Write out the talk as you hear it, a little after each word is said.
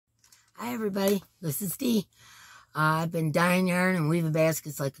Hi everybody, this is Dee. I've been dyeing yarn and weaving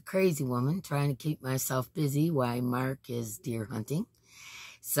baskets like a crazy woman, trying to keep myself busy while Mark is deer hunting.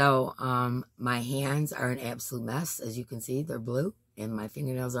 So my hands are an absolute mess. As you can see, they're blue and my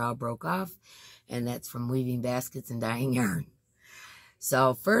fingernails are all broke off, and that's from weaving baskets and dyeing yarn.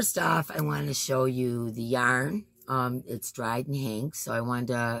 So first off, I want to show you the yarn. It's dried and hangs, so I wanted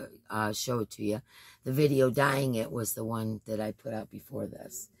to show it to you. The video dyeing it was the one that I put out before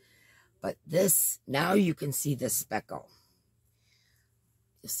this. But this, now you can see the speckle.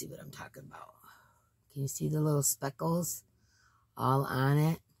 You'll see what I'm talking about. Can you see the little speckles all on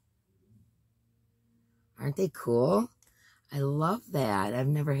it? Aren't they cool? I love that. I've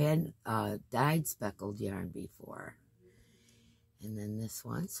never had dyed speckled yarn before. And then this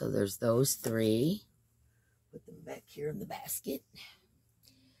one. So there's those three. Put them back here in the basket.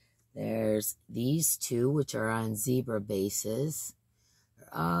 There's these two, which are on zebra bases.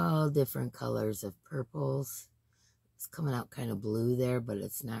 All different colors of purples. It's coming out kind of blue there, but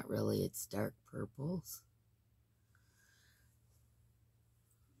it's not really. It's dark purples.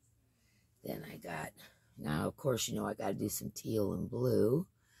 Then I got, now of course you know I got to do some teal and blue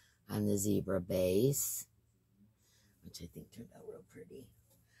on the zebra base, which I think turned out real pretty.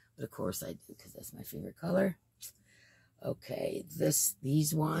 But of course I do, because that's my favorite color. Okay,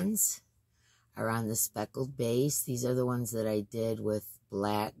 these ones are on the speckled base. These are the ones that I did with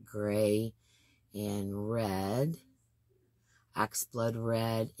black, gray, and red. Oxblood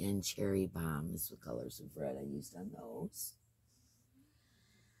red and cherry bomb is the colors of red I used on those.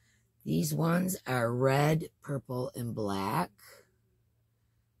 These ones are red, purple, and black.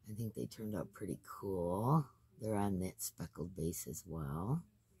 I think they turned out pretty cool. They're on that speckled base as well.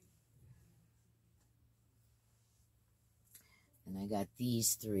 And I got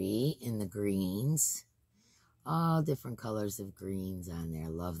these three in the greens. All different colors of greens on there.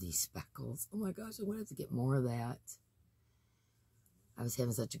 Love these speckles. Oh my gosh, I want to get more of that. I was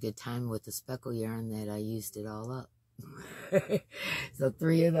having such a good time with the speckle yarn that I used it all up. So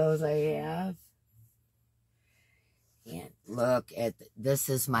three of those I have. And look at, this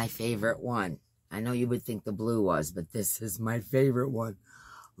is my favorite one. I know you would think the blue was, but this is my favorite one.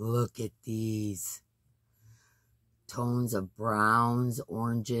 Look at these. Tones of browns,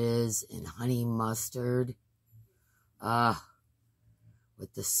 oranges, and honey mustard.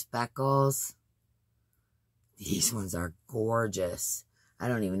 With the speckles. These ones are gorgeous. I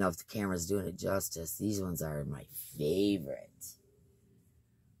don't even know if the camera's doing it justice. These ones are my favorite.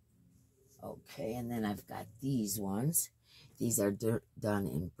 Okay, and then I've got these ones. These are done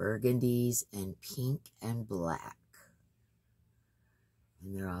in burgundies and pink and black.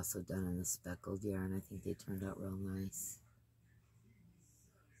 And they're also done in the speckled yarn. I think they turned out real nice.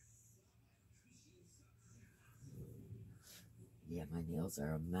 Yeah, my nails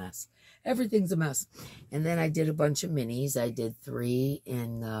are a mess. Everything's a mess. And then I did a bunch of minis. I did three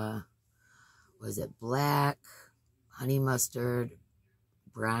in, was it black, honey mustard,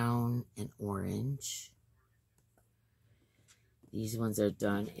 brown, and orange. These ones are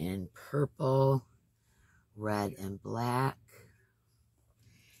done in purple, red, and black.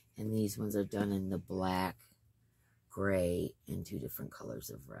 And these ones are done in the black, gray, and two different colors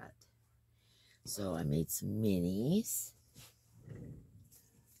of red. So I made some minis.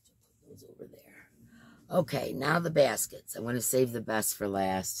 Put those over there. Okay, now the baskets. I want to save the best for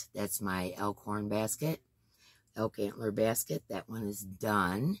last. That's my elk horn basket, elk antler basket. That one is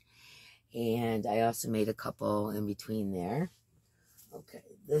done. And I also made a couple in between there. Okay,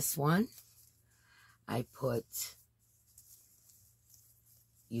 this one, I put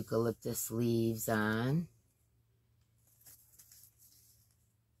eucalyptus leaves on.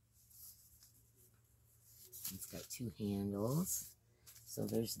 It's got two handles. So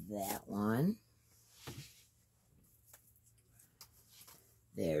there's that one.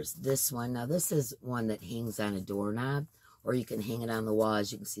 There's this one. Now this is one that hangs on a doorknob, or you can hang it on the wall.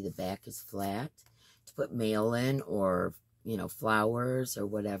 As you can see, the back is flat to put mail in, or, you know, flowers or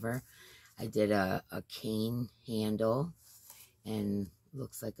whatever. I did a cane handle, and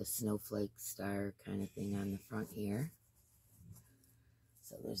looks like a snowflake star kind of thing on the front here.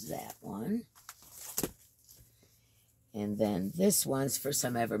 So there's that one. And then this one's first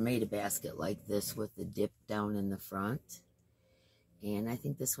time I ever made a basket like this with the dip down in the front. And I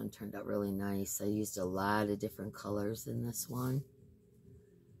think this one turned out really nice. I used a lot of different colors in this one.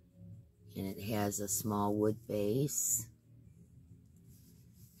 And it has a small wood base.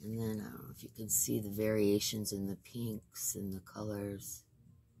 And then, I don't know if you can see the variations in the pinks and the colors.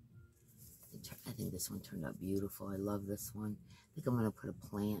 I think this one turned out beautiful. I love this one. I think I'm going to put a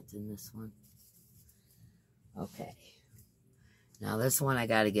plant in this one. Okay. Now this one I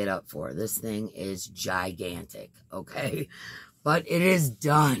got to get up for. This thing is gigantic, okay? But it is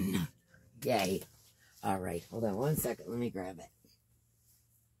done. Yay. All right, hold on one second. Let me grab it.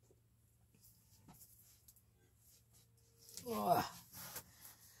 Oh.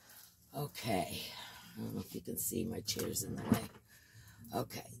 Okay. I don't know if you can see, my chair's in the way.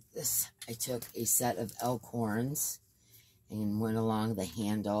 Okay, I took a set of elk horns and went along the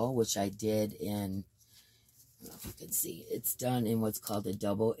handle, which I did in, I don't know if you can see, it's done in what's called a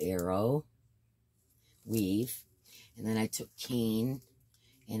double arrow weave. And then I took cane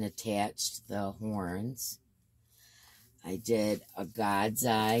and attached the horns. I did a God's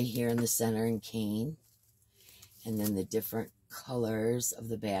eye here in the center in cane, and then the different colors of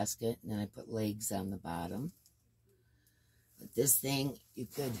the basket, and then I put legs on the bottom. But this thing, you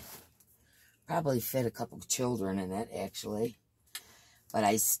could probably fit a couple children in it, actually. But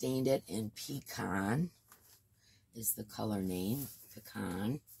I stained it in pecan, is the color name.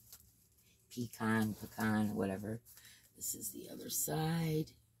 Pecan, whatever. This is the other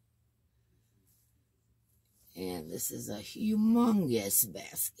side. And this is a humongous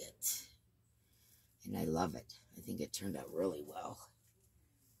basket. And I love it. I think it turned out really well.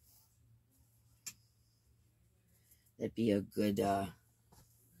 That'd be a good,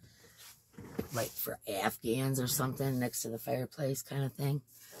 like for Afghans or something next to the fireplace kind of thing.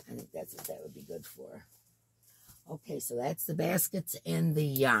 I think that's what that would be good for. Okay, so that's the baskets and the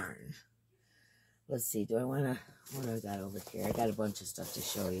yarn. Let's see, do I want to, what do I got over here? I got a bunch of stuff to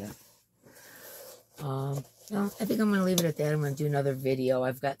show you. No, I think I'm going to leave it at that. I'm going to do another video.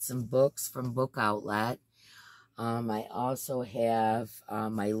 I've got some books from Book Outlet. I also have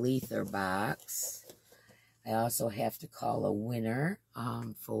my Lether box. I also have to call a winner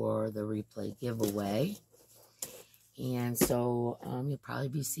for the replay giveaway. And so you'll probably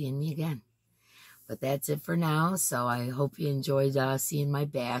be seeing me again. But that's it for now. So I hope you enjoyed seeing my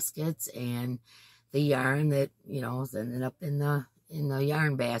baskets and the yarn that, you know, is ended up in the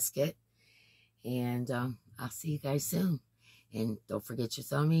yarn basket. And I'll see you guys soon. And don't forget your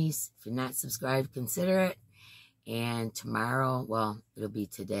thummies. If you're not subscribed, consider it. And tomorrow, well, it'll be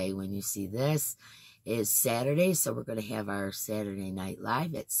today when you see this, is Saturday. So we're going to have our Saturday Night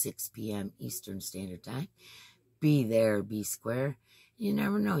Live at 6 p.m. Eastern Standard Time. Be there, be square. You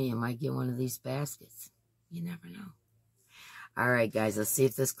never know. You might get one of these baskets. You never know. All right, guys. Let's see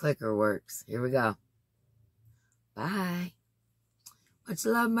if this clicker works. Here we go. Bye. Much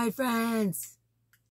love, my friends.